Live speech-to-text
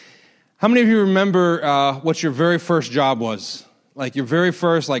How many of you remember what your very first job was? Like your very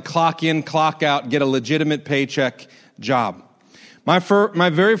first, like clock in, clock out, get a legitimate paycheck job. My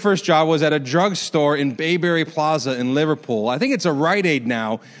very first job was at a drugstore in Bayberry Plaza in Liverpool. I think it's a Rite Aid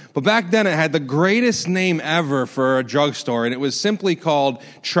now, but back then it had the greatest name ever for a drugstore, and it was simply called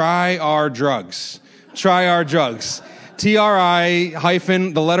Try Our Drugs. Try Our Drugs. TRI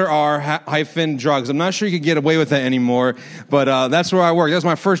hyphen, the letter R hyphen drugs. I'm not sure you could get away with that anymore, but that's where I worked. That was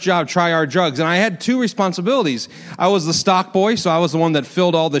my first job, Try Our Drugs. And I had two responsibilities. I was the stock boy, so I was the one that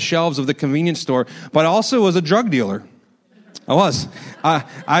filled all the shelves of the convenience store, but I also was a drug dealer. I was.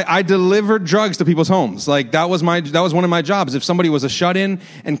 I delivered drugs to people's homes. Like that was one of my jobs. If somebody was a shut-in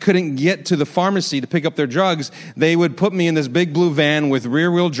and couldn't get to the pharmacy to pick up their drugs, they would put me in this big blue van with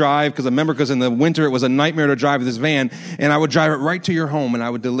rear-wheel drive, because in the winter it was a nightmare to drive this van, and I would drive it right to your home, and I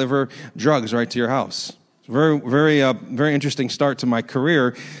would deliver drugs right to your house. Very, very interesting start to my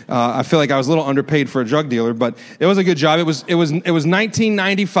career. I feel like I was a little underpaid for a drug dealer, but it was a good job. It was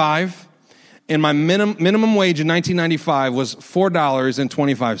 1995. And my minimum wage in 1995 was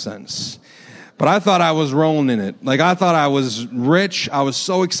 $4.25. But I thought I was rolling in it. Like I thought I was rich. I was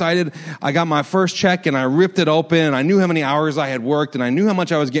so excited. I got my first check and I ripped it open. And I knew how many hours I had worked and I knew how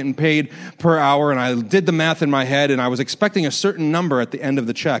much I was getting paid per hour. And I did the math in my head and I was expecting a certain number at the end of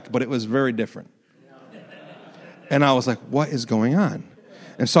the check, but it was very different. And I was like, what is going on?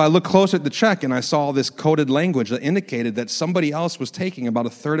 And so I looked closer at the check and I saw this coded language that indicated that somebody else was taking about a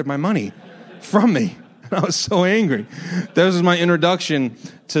third of my money from me. And I was so angry. This is my introduction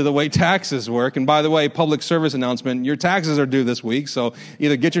to the way taxes work. And by the way, public service announcement, your taxes are due this week, so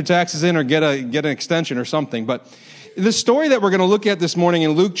either get your taxes in or get an extension or something. But the story that we're going to look at this morning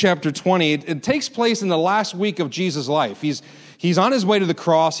in Luke chapter 20, it takes place in the last week of Jesus' life. He's on his way to the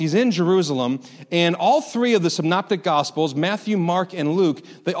cross. He's in Jerusalem. And all three of the synoptic gospels, Matthew, Mark, and Luke,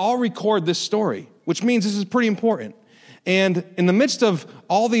 they all record this story, which means this is pretty important. And in the midst of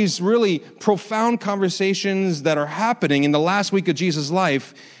all these really profound conversations that are happening in the last week of Jesus'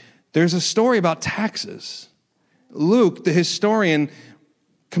 life, there's a story about taxes. Luke, the historian,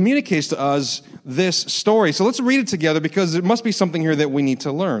 communicates to us this story. So let's read it together because there must be something here that we need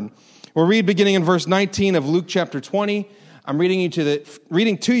to learn. We'll read beginning in verse 19 of Luke chapter 20. I'm reading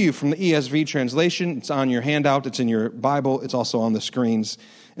to you from the ESV translation. It's on your handout. It's in your Bible. It's also on the screens.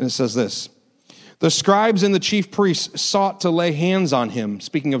 And it says this. The scribes and the chief priests sought to lay hands on him,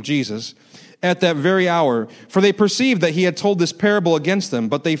 speaking of Jesus, at that very hour, for they perceived that he had told this parable against them,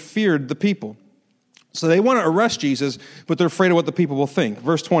 but they feared the people. So they want to arrest Jesus, but they're afraid of what the people will think.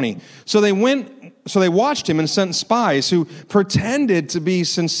 Verse 20. So they watched him and sent spies who pretended to be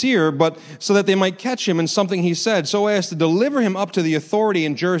sincere, but so that they might catch him in something he said, so as to deliver him up to the authority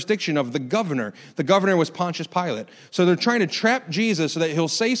and jurisdiction of the governor. The governor was Pontius Pilate. So they're trying to trap Jesus so that he'll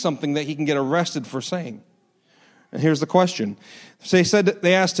say something that he can get arrested for saying. And here's the question. So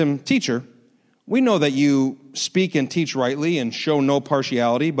they asked him, Teacher, we know that you speak and teach rightly and show no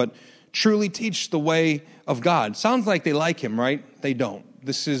partiality, but truly teach the way of God. Sounds like they like him, right? They don't.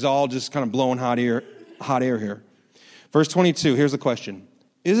 This is all just kind of blowing hot air here. Verse 22, here's the question.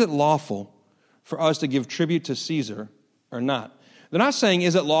 Is it lawful for us to give tribute to Caesar or not? They're not saying,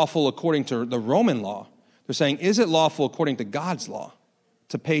 is it lawful according to the Roman law? They're saying, is it lawful according to God's law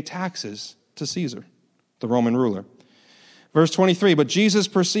to pay taxes to Caesar, the Roman ruler? Verse 23, but Jesus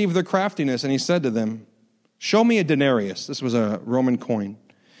perceived their craftiness and he said to them, show me a denarius. This was a Roman coin.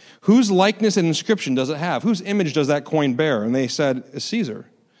 Whose likeness and inscription does it have? Whose image does that coin bear? And they said, Caesar.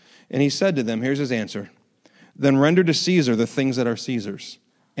 And he said to them, here's his answer. Then render to Caesar the things that are Caesar's,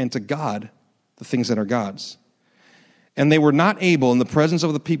 and to God the things that are God's. And they were not able in the presence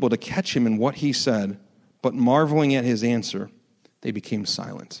of the people to catch him in what he said, but marveling at his answer, they became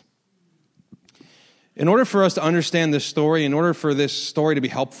silent. In order for us to understand this story, in order for this story to be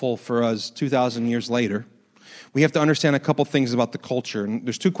helpful for us 2,000 years later, we have to understand a couple things about the culture. And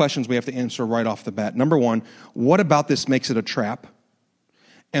there's two questions we have to answer right off the bat. Number one, what about this makes it a trap?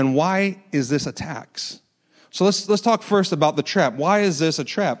 And why is this a tax? So let's talk first about the trap. Why is this a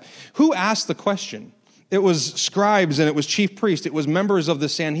trap? Who asked the question? It was scribes and it was chief priests. It was members of the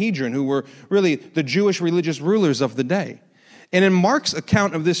Sanhedrin who were really the Jewish religious rulers of the day. And in Mark's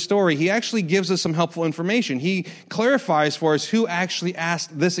account of this story, he actually gives us some helpful information. He clarifies for us who actually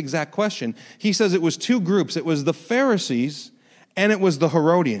asked this exact question. He says it was two groups. It was the Pharisees and it was the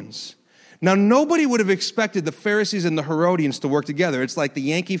Herodians. Now, nobody would have expected the Pharisees and the Herodians to work together. It's like the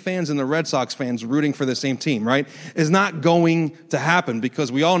Yankee fans and the Red Sox fans rooting for the same team, right? It's not going to happen because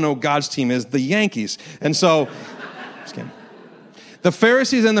we all know God's team is the Yankees. And so, just kidding. The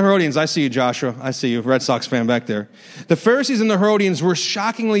Pharisees and the Herodians, I see you, Joshua. I see you, Red Sox fan back there. The Pharisees and the Herodians were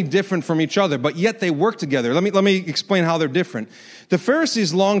shockingly different from each other, but yet they worked together. Let me explain how they're different. The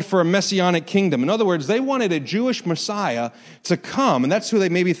Pharisees longed for a messianic kingdom. In other words, they wanted a Jewish Messiah to come, and that's who they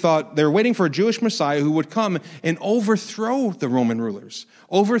maybe thought. They were waiting for a Jewish Messiah who would come and overthrow the Roman rulers,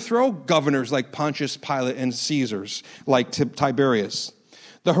 overthrow governors like Pontius Pilate and Caesars like Tiberius.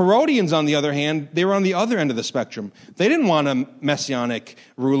 The Herodians, on the other hand, they were on the other end of the spectrum. They didn't want a messianic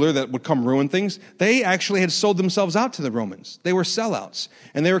ruler that would come ruin things. They actually had sold themselves out to the Romans. They were sellouts,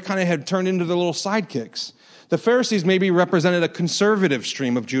 and they were had turned into their little sidekicks. The Pharisees maybe represented a conservative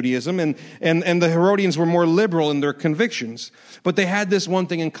stream of Judaism, and the Herodians were more liberal in their convictions. But they had this one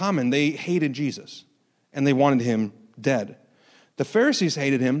thing in common. They hated Jesus, and they wanted him dead. The Pharisees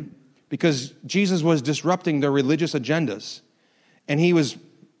hated him because Jesus was disrupting their religious agendas, and he was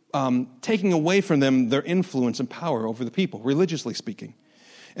taking away from them their influence and power over the people, religiously speaking.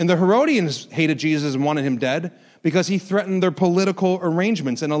 And the Herodians hated Jesus and wanted him dead because he threatened their political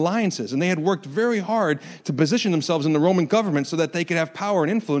arrangements and alliances. And they had worked very hard to position themselves in the Roman government so that they could have power and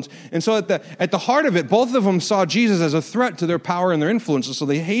influence. And so at the heart of it, both of them saw Jesus as a threat to their power and their influence. So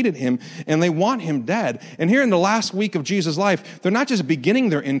they hated him and they want him dead. And here in the last week of Jesus' life, they're not just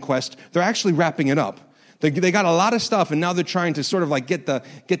beginning their inquest, they're actually wrapping it up. They got a lot of stuff, and now they're trying to sort of like get the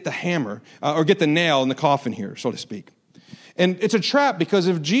hammer or get the nail in the coffin here, so to speak. And it's a trap because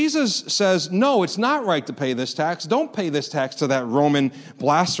if Jesus says, no, it's not right to pay this tax, don't pay this tax to that Roman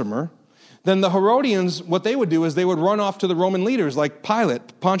blasphemer, then the Herodians, what they would do is they would run off to the Roman leaders like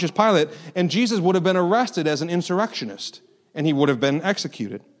Pontius Pilate, and Jesus would have been arrested as an insurrectionist, and he would have been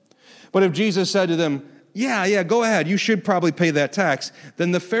executed. But if Jesus said to them, yeah, go ahead, you should probably pay that tax,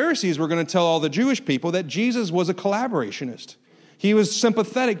 then the Pharisees were going to tell all the Jewish people that Jesus was a collaborationist. He was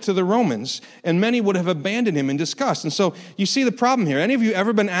sympathetic to the Romans, and many would have abandoned him in disgust. And so you see the problem here. Any of you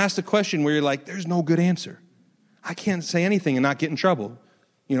ever been asked a question where you're like, there's no good answer? I can't say anything and not get in trouble.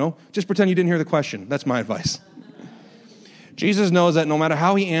 Just pretend you didn't hear the question. That's my advice. Jesus knows that no matter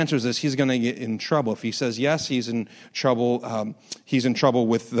how he answers this, he's going to get in trouble. If he says yes, he's in trouble. He's in trouble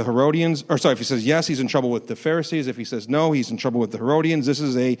with the Herodians. If he says yes, he's in trouble with the Pharisees. If he says no, he's in trouble with the Herodians. This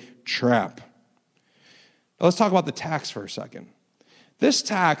is a trap. Now, let's talk about the tax for a second. This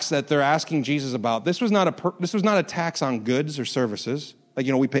tax that they're asking Jesus about, this was not a tax on goods or services. Like,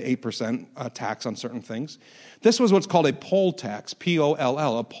 we pay 8% tax on certain things. This was what's called a poll tax,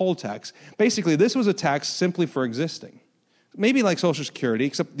 P-O-L-L, a poll tax. Basically, this was a tax simply for existing. Maybe like Social Security,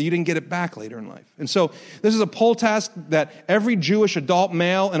 except you didn't get it back later in life. And so this is a poll tax that every Jewish adult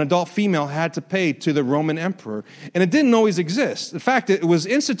male and adult female had to pay to the Roman emperor. And it didn't always exist. In fact, it was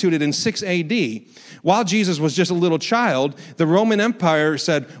instituted in 6 AD. While Jesus was just a little child, the Roman Empire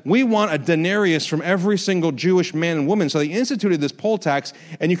said, we want a denarius from every single Jewish man and woman. So they instituted this poll tax,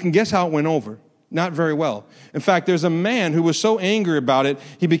 and you can guess how it went over. Not very well. In fact, there's a man who was so angry about it,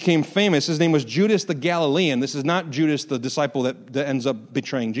 he became famous. His name was Judas the Galilean. This is not Judas, the disciple that ends up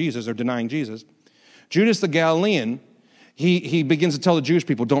betraying Jesus or denying Jesus. Judas the Galilean, he begins to tell the Jewish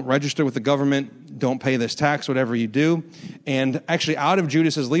people, don't register with the government, don't pay this tax, whatever you do. And actually, out of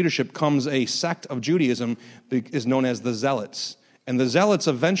Judas's leadership comes a sect of Judaism that is known as the Zealots. And the Zealots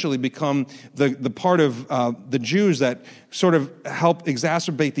eventually become the part of the Jews that sort of help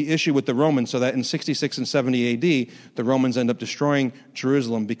exacerbate the issue with the Romans, so that in 66 and 70 AD, the Romans end up destroying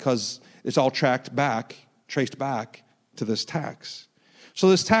Jerusalem because it's all traced back to this tax. So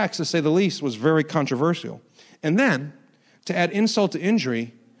this tax, to say the least, was very controversial. And then, to add insult to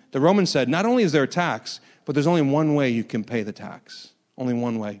injury, the Romans said, not only is there a tax, but there's only one way you can pay the tax. Only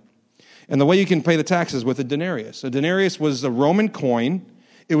one way. And the way you can pay the tax is with a denarius. A denarius was a Roman coin.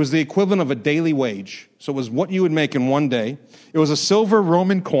 It was the equivalent of a daily wage. So it was what you would make in one day. It was a silver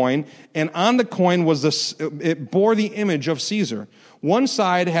Roman coin, and on the coin it bore the image of Caesar. One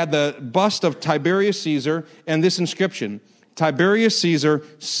side had the bust of Tiberius Caesar and this inscription, Tiberius Caesar,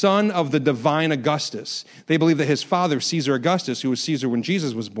 son of the divine Augustus. They believed that his father, Caesar Augustus, who was Caesar when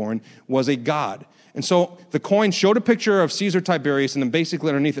Jesus was born, was a god. And so the coin showed a picture of Caesar Tiberius, and then basically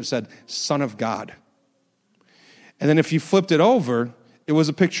underneath it said, Son of God. And then if you flipped it over, it was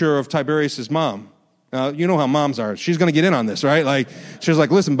a picture of Tiberius' mom. Now, you know how moms are. She's going to get in on this, right? Like, she was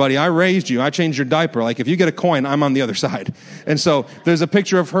like, listen, buddy, I raised you. I changed your diaper. Like, if you get a coin, I'm on the other side. And so there's a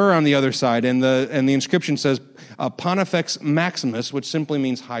picture of her on the other side, and the inscription says, Pontifex Maximus, which simply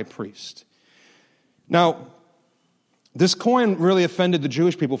means high priest. Now, this coin really offended the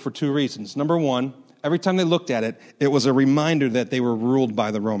Jewish people for two reasons. Number one, every time they looked at it, it was a reminder that they were ruled by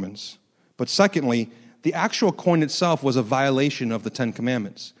the Romans. But secondly, the actual coin itself was a violation of the Ten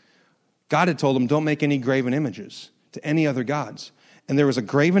Commandments. God had told them, don't make any graven images to any other gods. and there was a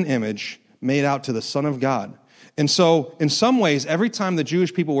graven image made out to the Son of God. And so, in some ways, every time the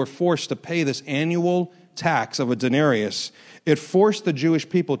Jewish people were forced to pay this annual tax of a denarius, it forced the Jewish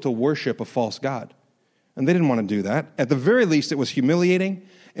people to worship a false god. And they didn't want to do that. At the very least, it was humiliating,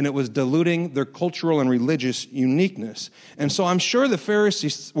 and it was diluting their cultural and religious uniqueness. And so I'm sure the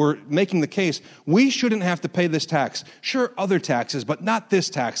Pharisees were making the case, we shouldn't have to pay this tax. Sure, other taxes, but not this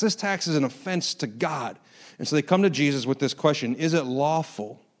tax. This tax is an offense to God. And so they come to Jesus with this question, is it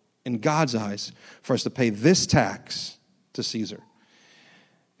lawful in God's eyes for us to pay this tax to Caesar?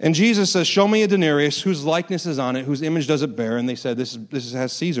 And Jesus says, show me a denarius whose likeness is on it, whose image does it bear? And they said, this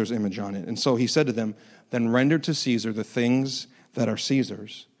has Caesar's image on it. And so he said to them, then render to Caesar the things that are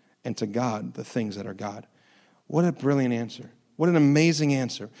Caesar's, and to God the things that are God. What a brilliant answer. What an amazing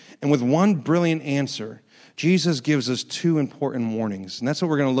answer. And with one brilliant answer, Jesus gives us two important warnings. And that's what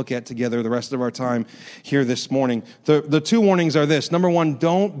we're going to look at together the rest of our time here this morning. The two warnings are this. Number one,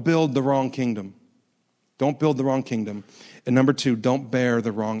 don't build the wrong kingdom. Don't build the wrong kingdom. And number two, don't bear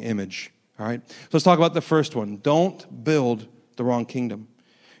the wrong image. All right? So let's talk about the first one. Don't build the wrong kingdom.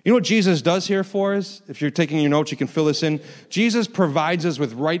 You know what Jesus does here for us? If you're taking your notes, you can fill this in. Jesus provides us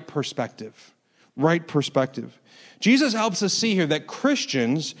with right perspective. Right perspective. Jesus helps us see here that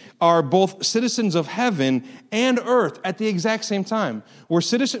Christians are both citizens of heaven and earth at the exact same time.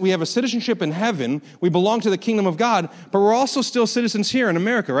 We have a citizenship in heaven. We belong to the kingdom of God, but we're also still citizens here in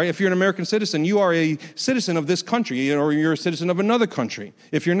America, right? If you're an American citizen, you are a citizen of this country, or you're a citizen of another country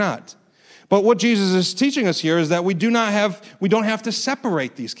if you're not. But what Jesus is teaching us here is that we don't have to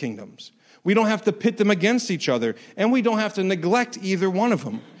separate these kingdoms. We don't have to pit them against each other, and we don't have to neglect either one of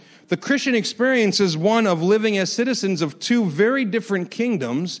them. The Christian experience is one of living as citizens of two very different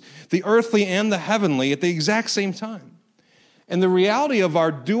kingdoms, the earthly and the heavenly, at the exact same time. And the reality of our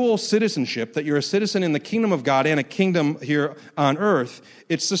dual citizenship, that you're a citizen in the kingdom of God and a kingdom here on earth,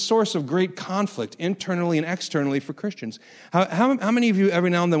 it's the source of great conflict internally and externally for Christians. How many of you, every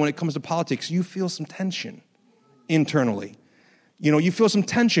now and then when it comes to politics, you feel some tension internally? You know, you feel some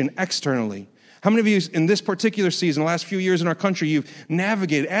tension externally. How many of you in this particular season, the last few years in our country, you've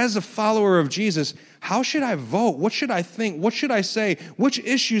navigated as a follower of Jesus, how should I vote? What should I think? What should I say? Which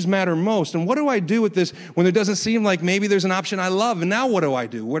issues matter most? And what do I do with this when it doesn't seem like maybe there's an option I love? And now what do I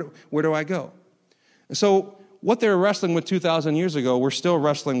do? Where do I go? And so what they were wrestling with 2,000 years ago, we're still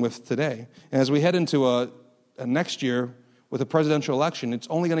wrestling with today. And as we head into a next year with a presidential election, it's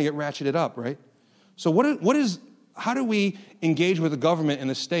only going to get ratcheted up, right? So how do we engage with the government and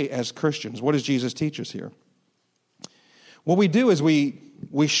the state as Christians? What does Jesus teach us here? What we do is we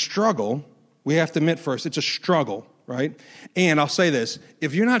struggle. We have to admit first, it's a struggle, right? And I'll say this,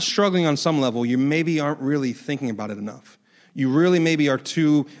 if you're not struggling on some level, you maybe aren't really thinking about it enough. You really maybe are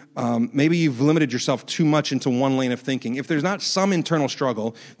maybe you've limited yourself too much into one lane of thinking. If there's not some internal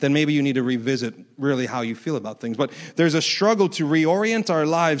struggle, then maybe you need to revisit really how you feel about things. But there's a struggle to reorient our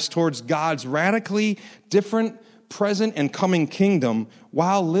lives towards God's radically different present and coming kingdom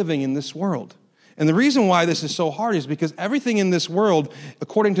while living in this world. And the reason why this is so hard is because everything in this world,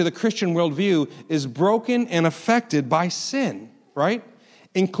 according to the Christian worldview, is broken and affected by sin, right?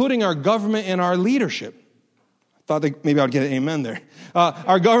 Including our government and our leadership. I thought that maybe I'd get an amen there.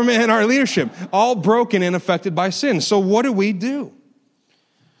 Our government and our leadership, all broken and affected by sin. So what do?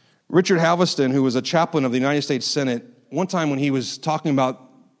 Richard Halveston, who was a chaplain of the United States Senate, one time when he was talking about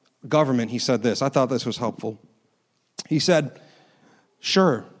government, he said this. I thought this was helpful. He said,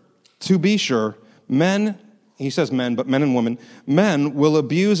 sure, to be sure, men, he says men, but men and women, men will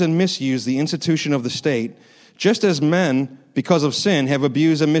abuse and misuse the institution of the state, just as men, because of sin, have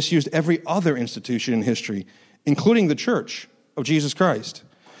abused and misused every other institution in history, including the church of Jesus Christ.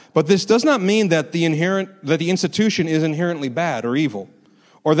 But this does not mean that the institution is inherently bad or evil,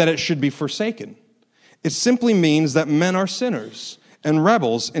 or that it should be forsaken. It simply means that men are sinners and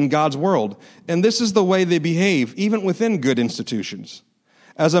rebels in God's world. And this is the way they behave, even within good institutions.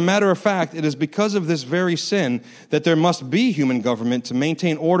 As a matter of fact, it is because of this very sin that there must be human government to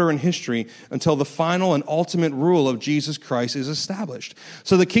maintain order in history until the final and ultimate rule of Jesus Christ is established.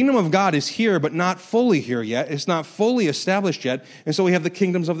 So the kingdom of God is here, but not fully here yet. It's not fully established yet. And so we have the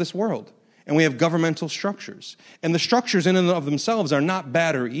kingdoms of this world. And we have governmental structures. And the structures in and of themselves are not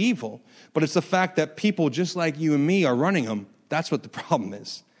bad or evil, but it's the fact that people just like you and me are running them. That's what the problem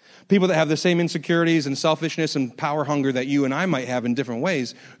is. People that have the same insecurities and selfishness and power hunger that you and I might have in different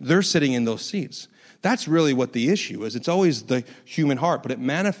ways, they're sitting in those seats. That's really what the issue is. It's always the human heart, but it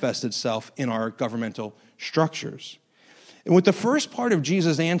manifests itself in our governmental structures. And with the first part of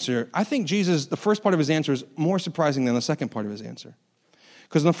Jesus' answer, I think the first part of his answer is more surprising than the second part of his answer.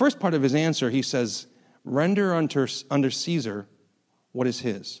 Because in the first part of his answer, he says, render unto Caesar what is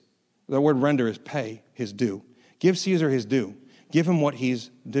his. The word render is pay, his due. Give Caesar his due. Give him what he's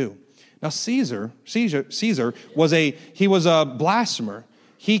due. Now Caesar was a blasphemer.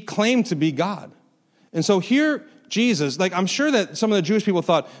 He claimed to be God. And so here Jesus, I'm sure that some of the Jewish people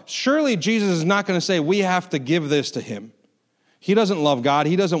thought, surely Jesus is not going to say we have to give this to him. He doesn't love God.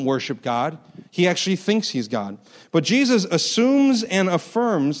 He doesn't worship God. He actually thinks he's God. But Jesus assumes and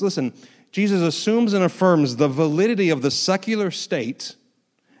affirms, listen, Jesus assumes and affirms the validity of the secular state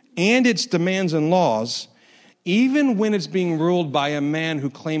and its demands and laws, even when it's being ruled by a man who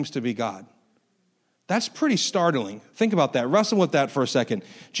claims to be God. That's pretty startling. Think about that. Wrestle with that for a second.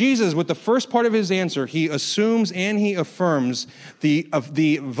 Jesus, with the first part of his answer, he assumes and he affirms the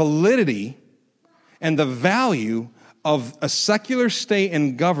validity and the value of a secular state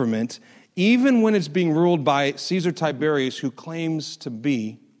and government, even when it's being ruled by Caesar Tiberius, who claims to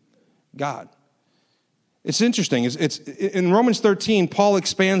be God. It's interesting. It's in Romans 13, Paul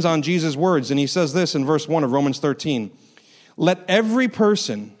expands on Jesus' words, and he says this in verse 1 of Romans 13. Let every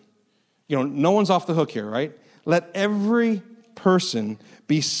person, no one's off the hook here, right? Let every person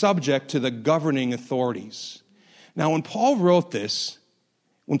be subject to the governing authorities. Now, when Paul wrote this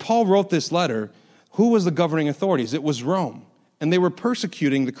letter, who was the governing authorities? It was Rome, and they were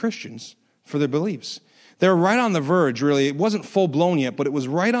persecuting the Christians for their beliefs. They were right on the verge, really. It wasn't full-blown yet, but it was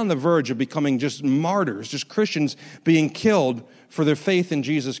right on the verge of becoming just martyrs, just Christians being killed for their faith in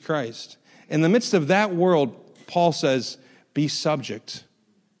Jesus Christ. In the midst of that world, Paul says, be subject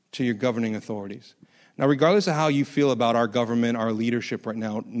to your governing authorities. Now, regardless of how you feel about our government, our leadership right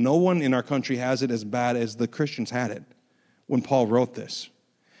now, no one in our country has it as bad as the Christians had it when Paul wrote this.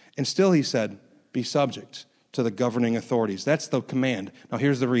 And still he said, be subject to the governing authorities. That's the command. Now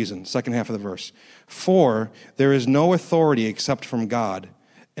here's the reason, second half of the verse. For there is no authority except from God,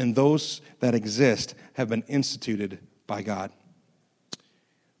 and those that exist have been instituted by God.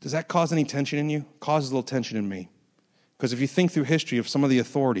 Does that cause any tension in you? Causes a little tension in me. Because if you think through history of some of the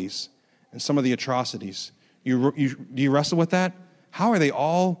authorities and some of the atrocities, do you wrestle with that? How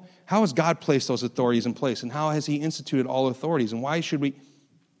has God placed those authorities in place? And how has he instituted all authorities? And why should we?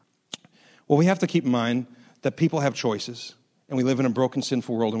 Well, we have to keep in mind that people have choices, and we live in a broken,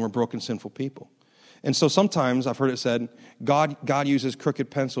 sinful world, and we're broken, sinful people. And so sometimes, I've heard it said, God uses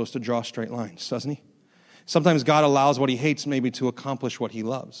crooked pencils to draw straight lines, doesn't he? Sometimes God allows what he hates maybe to accomplish what he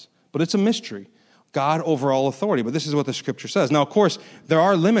loves. But it's a mystery. God over all authority. But this is what the Scripture says. Now, of course, there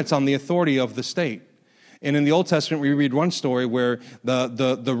are limits on the authority of the state. And in the Old Testament, we read one story where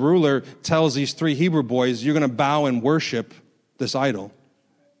the ruler tells these 3 Hebrew boys, you're going to bow and worship this idol.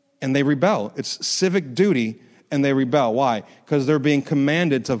 And they rebel. It's civic duty, and they rebel. Why? Because they're being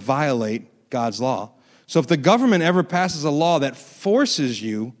commanded to violate God's law. So if the government ever passes a law that forces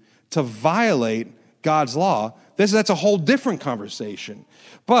you to violate God's law, that's a whole different conversation.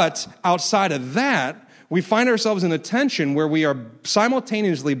 But outside of that, we find ourselves in a tension where we are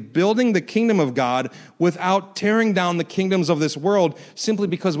simultaneously building the kingdom of God without tearing down the kingdoms of this world simply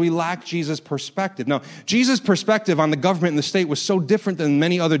because we lack Jesus' perspective. Now, Jesus' perspective on the government and the state was so different than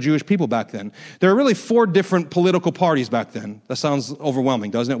many other Jewish people back then. There are really 4 different political parties back then. That sounds overwhelming,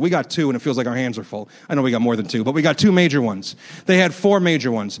 doesn't it? We got 2, and it feels like our hands are full. I know we got more than 2, but we got 2 major ones. They had 4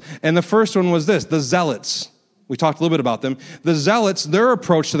 major ones. And the first one was this, the Zealots. We talked a little bit about them. The Zealots, their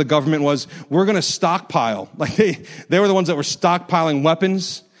approach to the government was, we're going to stockpile. Like they were the ones that were stockpiling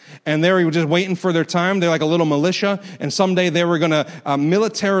weapons, and they were just waiting for their time. They're like a little militia, and someday they were going to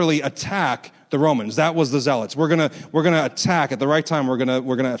militarily attack the Romans. That was the Zealots. We're going to attack at the right time. We're going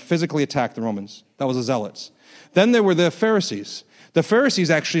to physically attack the Romans. That was the Zealots. Then there were the Pharisees. The Pharisees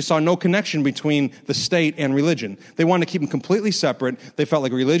actually saw no connection between the state and religion. They wanted to keep them completely separate. They felt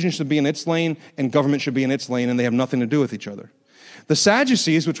like religion should be in its lane and government should be in its lane, and they have nothing to do with each other. The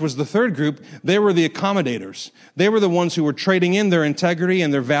Sadducees, which was the third group, they were the accommodators. They were the ones who were trading in their integrity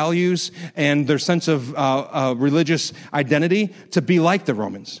and their values and their sense of religious identity to be like the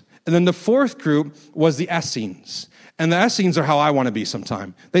Romans. And then the fourth group was the Essenes. And the Essenes are how I want to be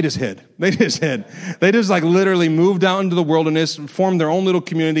sometime. They just hid. They just literally moved out into the wilderness, formed their own little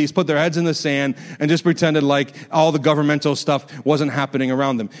communities, put their heads in the sand, and just pretended like all the governmental stuff wasn't happening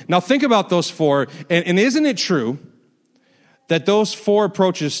around them. Now think about those 4, and isn't it true that those 4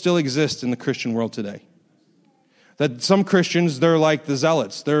 approaches still exist in the Christian world today? That some Christians, they're like the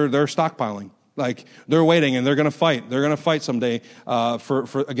Zealots. They're stockpiling. Like they're waiting, and they're going to fight. They're going to fight someday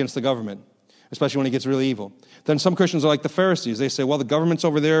for against the government, especially when it gets really evil. Then some Christians are like the Pharisees. They say, well, the government's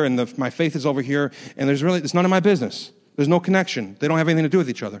over there and my faith is over here, and it's none of my business. There's no connection. They don't have anything to do with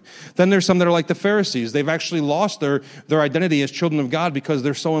each other. Then there's some that are like the Pharisees. They've actually lost their identity as children of God because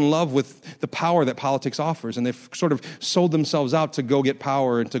they're so in love with the power that politics offers, and they've sort of sold themselves out to go get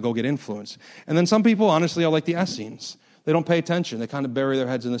power and to go get influence. And then some people, honestly, are like the Essenes. They don't pay attention. They kind of bury their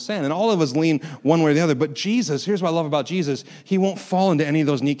heads in the sand. And all of us lean one way or the other. But Jesus, here's what I love about Jesus. He won't fall into any of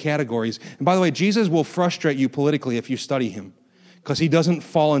those neat categories. And by the way, Jesus will frustrate you politically if you study him, because he doesn't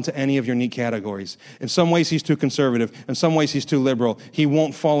fall into any of your neat categories. In some ways, he's too conservative. In some ways, he's too liberal. He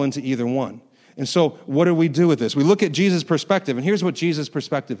won't fall into either one. And so what do we do with this? We look at Jesus' perspective, and here's what Jesus'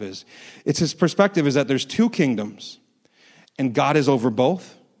 perspective is. It's his perspective is that there's two kingdoms, and God is over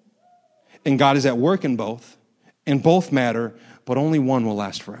both, and God is at work in both, and both matter, but only one will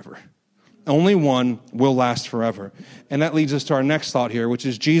last forever. Only one will last forever. And that leads us to our next thought here, which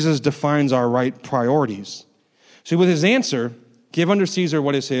is Jesus defines our right priorities. See, with his answer, give unto Caesar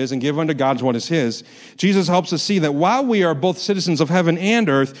what is his, and give unto God what is his, Jesus helps us see that while we are both citizens of heaven and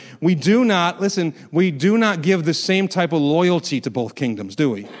earth, we do not give the same type of loyalty to both kingdoms, do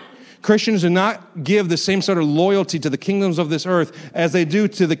we? Christians do not give the same sort of loyalty to the kingdoms of this earth as they do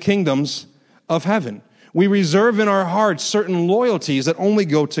to the kingdoms of heaven. We reserve in our hearts certain loyalties that only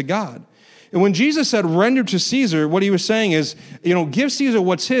go to God. And when Jesus said, render to Caesar, what he was saying is, give Caesar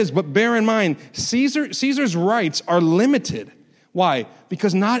what's his, but bear in mind, Caesar's rights are limited. Why?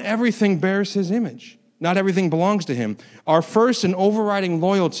 Because not everything bears his image. Not everything belongs to him. Our first and overriding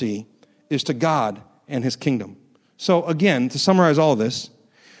loyalty is to God and his kingdom. So again, to summarize all of this,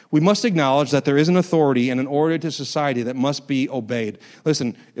 we must acknowledge that there is an authority and an order to society that must be obeyed.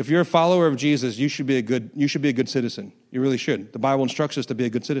 Listen, if you're a follower of Jesus, you should be a good citizen. You really should. The Bible instructs us to be a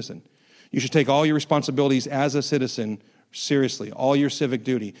good citizen. You should take all your responsibilities as a citizen seriously, all your civic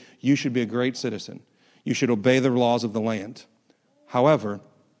duty. You should be a great citizen. You should obey the laws of the land. However,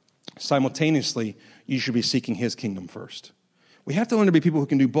 simultaneously, you should be seeking his kingdom first. We have to learn to be people who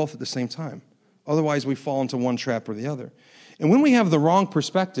can do both at the same time. Otherwise, we fall into one trap or the other. And when we have the wrong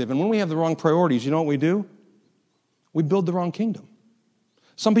perspective and when we have the wrong priorities, you know what we do? We build the wrong kingdom.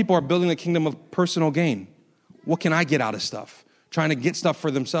 Some people are building the kingdom of personal gain. What can I get out of stuff? Trying to get stuff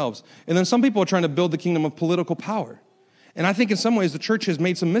for themselves. And then some people are trying to build the kingdom of political power. And I think in some ways the church has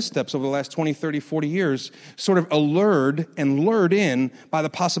made some missteps over the last 20, 30, 40 years, sort of allured and lured in by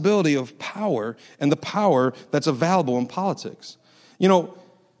the possibility of power and the power that's available in politics.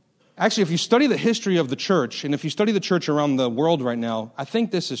 Actually, if you study the history of the church, and if you study the church around the world right now, I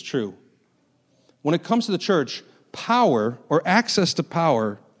think this is true. When it comes to the church, power or access to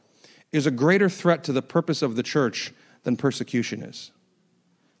power is a greater threat to the purpose of the church than persecution is.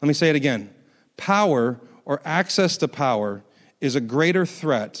 Let me say it again. Power or access to power is a greater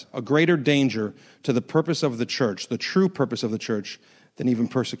threat, a greater danger to the purpose of the church, the true purpose of the church, than even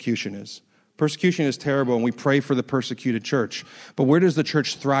persecution is. Persecution is terrible, and we pray for the persecuted church. But where does the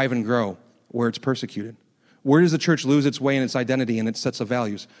church thrive and grow? Where it's persecuted. Where does the church lose its way and its identity and its sets of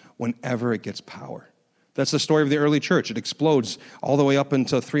values? Whenever it gets power. That's the story of the early church. It explodes all the way up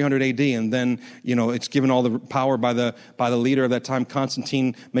into 300 AD, and then, it's given all the power by the leader of that time.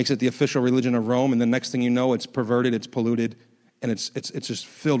 Constantine makes it the official religion of Rome, and the next thing you know, it's perverted, it's polluted, and it's just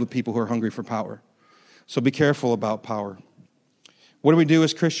filled with people who are hungry for power. So be careful about power. What do we do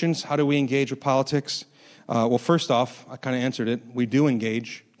as Christians? How do we engage with politics? Well, first off, I kind of answered it. We do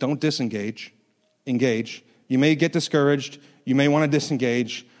engage. Don't disengage. Engage. You may get discouraged. You may want to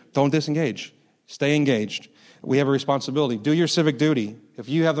disengage. Don't disengage. Stay engaged. We have a responsibility. Do your civic duty. If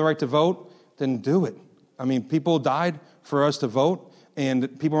you have the right to vote, then do it. I mean, people died for us to vote,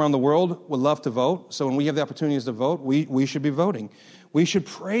 and people around the world would love to vote. So when we have the opportunities to vote, we should be voting. We should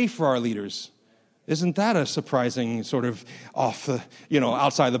pray for our leaders. Isn't that a surprising sort of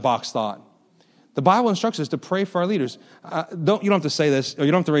outside the box thought? The Bible instructs us to pray for our leaders. You don't have to say this, or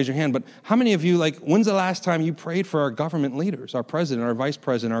you don't have to raise your hand, but how many of you, when's the last time you prayed for our government leaders, our president, our vice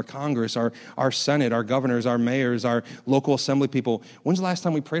president, our Congress, our Senate, our governors, our mayors, our local assembly people? When's the last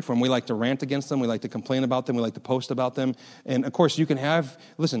time we prayed for them? We like to rant against them. We like to complain about them. We like to post about them. And of course, you can have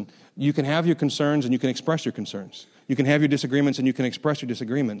your concerns and you can express your concerns. You can have your disagreements and you can express your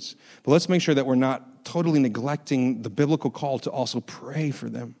disagreements. But let's make sure that we're not totally neglecting the biblical call to also pray for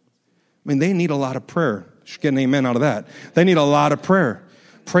them. I mean, they need a lot of prayer. Should get an amen out of that. They need a lot of prayer.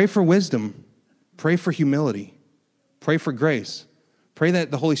 Pray for wisdom. Pray for humility. Pray for grace. Pray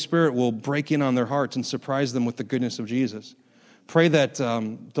that the Holy Spirit will break in on their hearts and surprise them with the goodness of Jesus. Pray that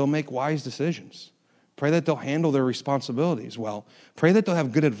they'll make wise decisions. Pray that they'll handle their responsibilities well. Pray that they'll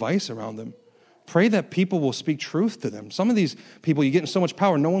have good advice around them. Pray that people will speak truth to them. Some of these people, you get in so much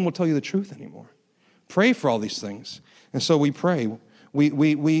power, no one will tell you the truth anymore. Pray for all these things. And so we pray.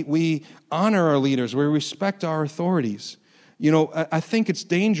 We honor our leaders. We respect our authorities. I think it's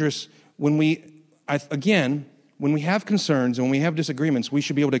dangerous when we have concerns and when we have disagreements, we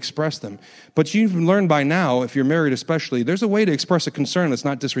should be able to express them. But you've learned by now, if you're married especially, there's a way to express a concern that's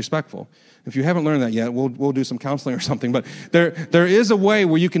not disrespectful. If you haven't learned that yet, we'll do some counseling or something. But there is a way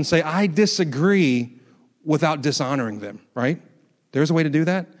where you can say, I disagree without dishonoring them, right? There's a way to do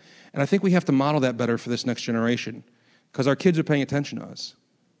that. And I think we have to model that better for this next generation because our kids are paying attention to us.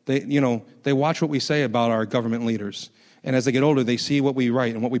 They watch what we say about our government leaders. And as they get older, they see what we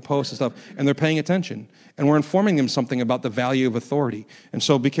write and what we post and stuff, and they're paying attention. And we're informing them something about the value of authority. And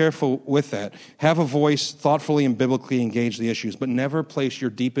so be careful with that. Have a voice, thoughtfully and biblically engage the issues, but never place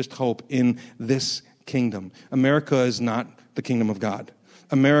your deepest hope in this kingdom. America is not the kingdom of God.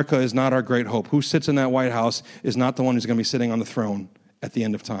 America is not our great hope. Who sits in that White House is not the one who's going to be sitting on the throne at the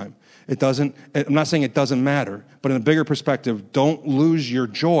end of time. I'm not saying it doesn't matter, but in a bigger perspective, don't lose your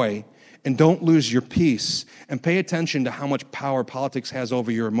joy and don't lose your peace, and pay attention to how much power politics has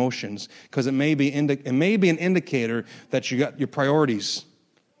over your emotions, because it may be an indicator that your priorities,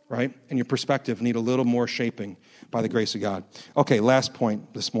 right, and your perspective need a little more shaping by the grace of God. Okay, last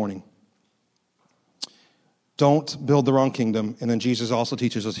point this morning. Don't build the wrong kingdom, and then Jesus also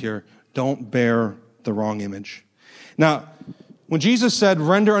teaches us here, don't bear the wrong image. Now, when Jesus said,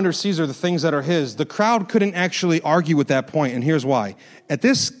 render unto Caesar the things that are his, the crowd couldn't actually argue with that point, and here's why.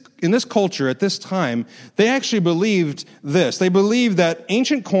 In this culture, at this time, they actually believed this. They believed that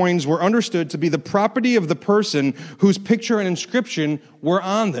ancient coins were understood to be the property of the person whose picture and inscription were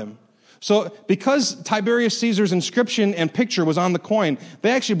on them. So because Tiberius Caesar's inscription and picture was on the coin, they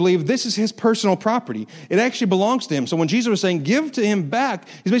actually believed this is his personal property. It actually belongs to him. So when Jesus was saying, give to him back,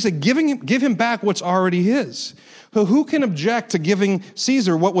 he's basically give him back what's already his. So who can object to giving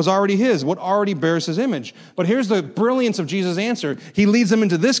Caesar what was already his, what already bears his image? But here's the brilliance of Jesus' answer. He leads them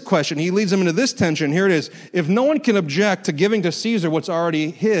into this question. He leads them into this tension. Here it is. If no one can object to giving to Caesar what's already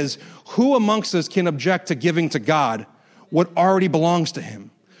his, who amongst us can object to giving to God what already belongs to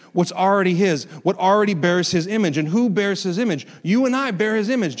him? What's already his, what already bears his image. And who bears his image? You and I bear his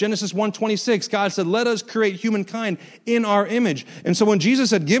image. Genesis 1:26, God said, let us create humankind in our image. And so when Jesus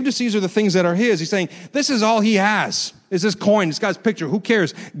said, give to Caesar the things that are his, he's saying, this is all he has. Is this coin, this guy's picture. Who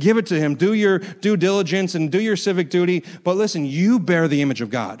cares? Give it to him. Do your due diligence and do your civic duty. But listen, you bear the image of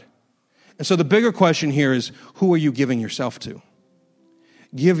God. And so the bigger question here is, who are you giving yourself to?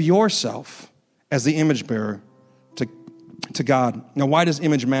 Give yourself as the image bearer to God. Now, why does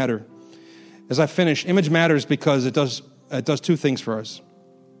image matter? As I finish, image matters because it does two things for us.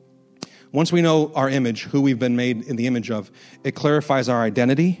 Once we know our image, who we've been made in the image of, it clarifies our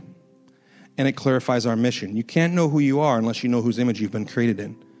identity and it clarifies our mission. You can't know who you are unless you know whose image you've been created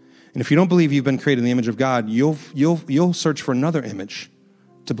in. And if you don't believe you've been created in the image of God, you'll search for another image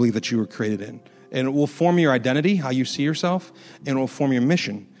to believe that you were created in. And it will form your identity, how you see yourself, and it will form your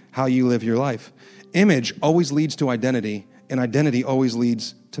mission, how you live your life. Image always leads to identity, and identity always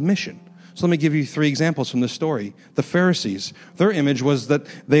leads to mission. So let me give you 3 examples from this story. The Pharisees, their image was that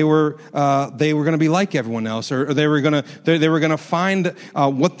they were going to be like everyone else, or they were going to find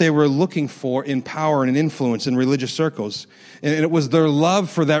what they were looking for in power and influence in religious circles. And it was their love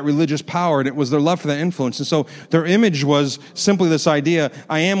for that religious power, and it was their love for that influence. And so their image was simply this idea,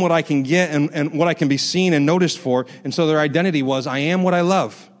 I am what I can get and what I can be seen and noticed for. And so their identity was, I am what I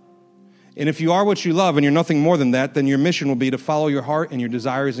love. And if you are what you love and you're nothing more than that, then your mission will be to follow your heart and your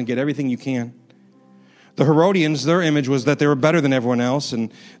desires and get everything you can. The Herodians, their image was that they were better than everyone else, and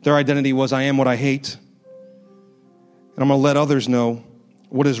their identity was, I am what I hate. And I'm going to let others know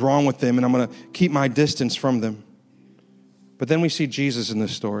what is wrong with them, and I'm going to keep my distance from them. But then we see Jesus in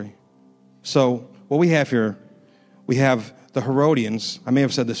this story. So what we have here, we have the Herodians. I may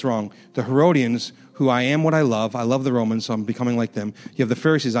have said this wrong. The Herodians, who I am what I love the Romans, so I'm becoming like them. You have the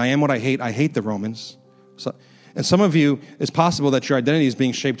Pharisees, I am what I hate the Romans. So, and some of you, it's possible that your identity is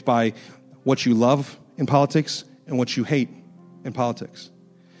being shaped by what you love in politics and what you hate in politics.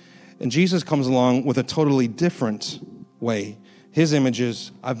 And Jesus comes along with a totally different way. His image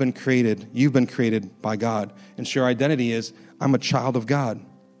is, I've been created, you've been created by God. And so your identity is, I'm a child of God.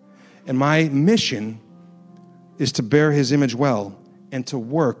 And my mission is to bear his image well and to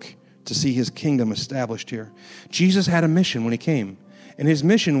work to see his kingdom established here. Jesus had a mission when he came, and his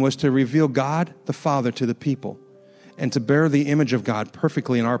mission was to reveal God the Father to the people and to bear the image of God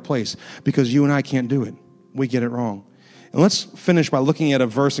perfectly in our place, because you and I can't do it. We get it wrong. And let's finish by looking at a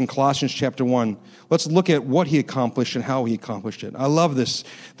verse in Colossians chapter 1. Let's look at what he accomplished and how he accomplished it. I love this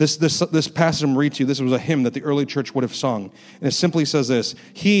passage I'm reading to you. This was a hymn that the early church would have sung. And it simply says this: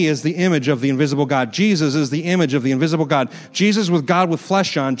 He is the image of the invisible God. Jesus is the image of the invisible God. Jesus with God with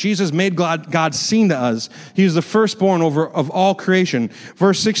flesh on. Jesus made God seen to us. He is the firstborn of all creation.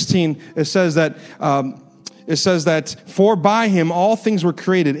 Verse 16, it says that... for by him all things were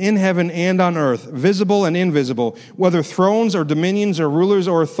created in heaven and on earth, visible and invisible, whether thrones or dominions or rulers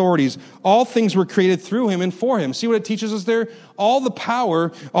or authorities, all things were created through him and for him. See what it teaches us there? All the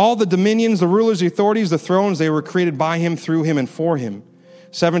power, all the dominions, the rulers, the authorities, the thrones, they were created by him, through him, and for him.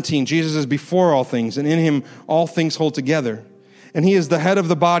 17, Jesus is before all things, and in him all things hold together. And he is the head of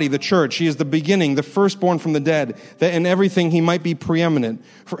the body, the church. He is the beginning, the firstborn from the dead, that in everything he might be preeminent.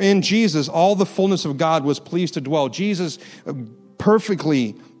 For in Jesus, all the fullness of God was pleased to dwell. Jesus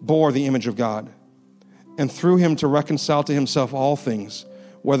perfectly bore the image of God, and through him to reconcile to himself all things,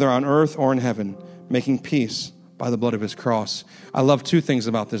 whether on earth or in heaven, making peace by the blood of his cross. I love two things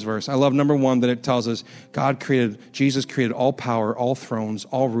about this verse. I love, number one, that it tells us Jesus created all power, all thrones,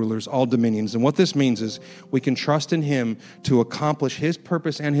 all rulers, all dominions. And what this means is we can trust in him to accomplish his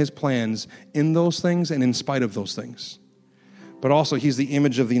purpose and his plans in those things and in spite of those things. But also, he's the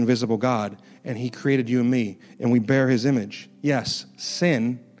image of the invisible God, and he created you and me, and we bear his image. Yes,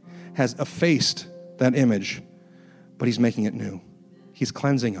 sin has effaced that image, but he's making it new. He's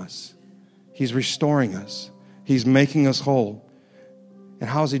cleansing us. He's restoring us. He's making us whole. And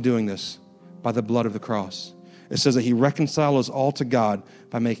how is he doing this? By the blood of the cross. It says that he reconciled us all to God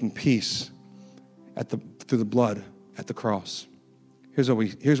by making peace through the blood at the cross. Here's what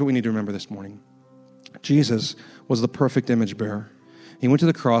we need to remember this morning. Jesus was the perfect image bearer. He went to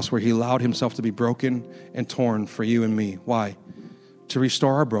the cross where he allowed himself to be broken and torn for you and me. Why? To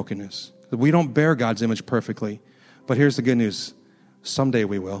restore our brokenness. We don't bear God's image perfectly. But here's the good news. Someday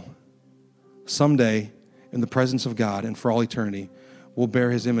we will. Someday, in the presence of God and for all eternity, we'll bear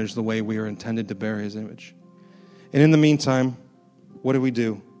his image the way we are intended to bear his image. And in the meantime, what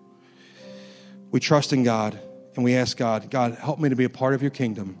do? We trust in God, and we ask God, help me to be a part of your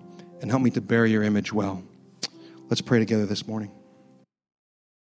kingdom and help me to bear your image well. Let's pray together this morning.